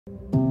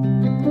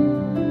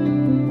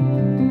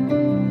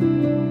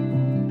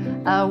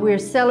We're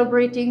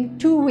celebrating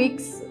 2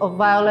 weeks of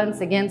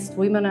violence against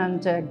women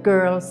and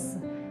girls.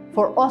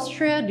 For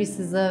Austria, this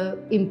is an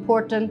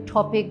important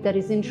topic that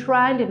is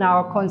enshrined in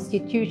our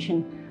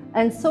constitution,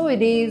 and so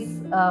it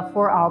is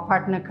for our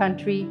partner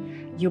country,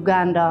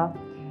 Uganda.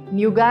 In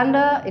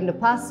Uganda, in the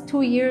past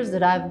 2 years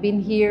that I've been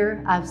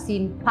here, I've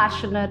seen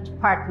passionate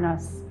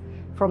partners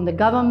from the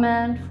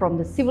government, from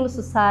the civil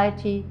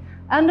society,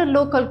 and the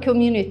local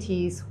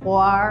communities who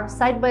are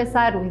side by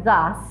side with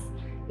us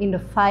in the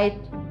fight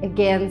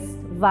against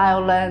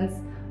violence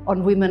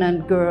on women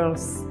and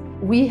girls.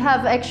 We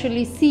have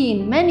actually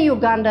seen many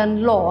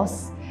Ugandan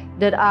laws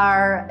that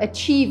are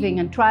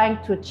achieving and trying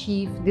to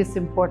achieve this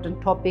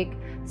important topic,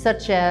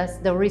 such as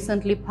the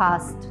recently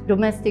passed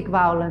Domestic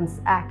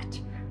Violence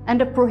Act and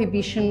the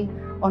prohibition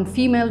on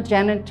female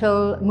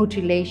genital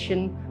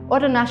mutilation, or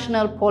the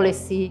national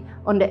policy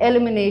on the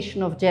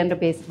elimination of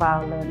gender-based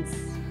violence.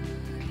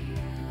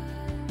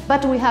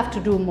 But we have to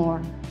do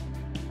more.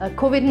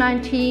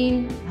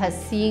 COVID-19 has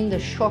seen the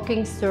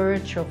shocking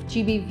surge of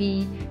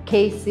GBV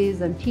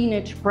cases and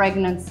teenage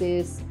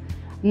pregnancies,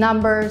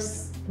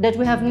 numbers that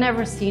we have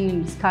never seen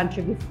in this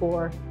country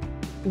before.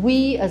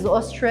 We, as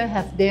Austria,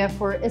 have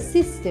therefore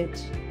assisted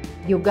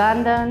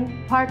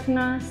Ugandan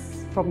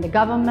partners from the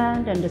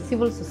government and the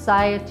civil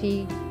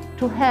society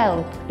to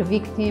help the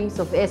victims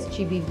of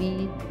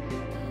SGBV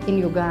in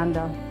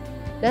Uganda.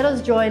 Let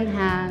us join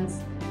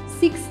hands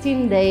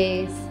 16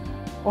 days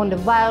on the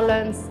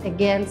Violence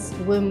Against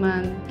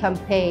Women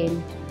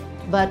campaign.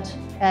 But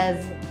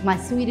as my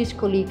Swedish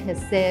colleague has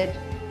said,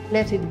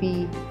 let it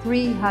be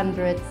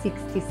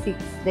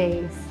 366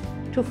 days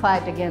to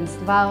fight against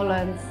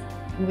violence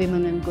on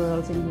women and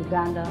girls in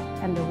Uganda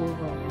and the whole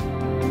world.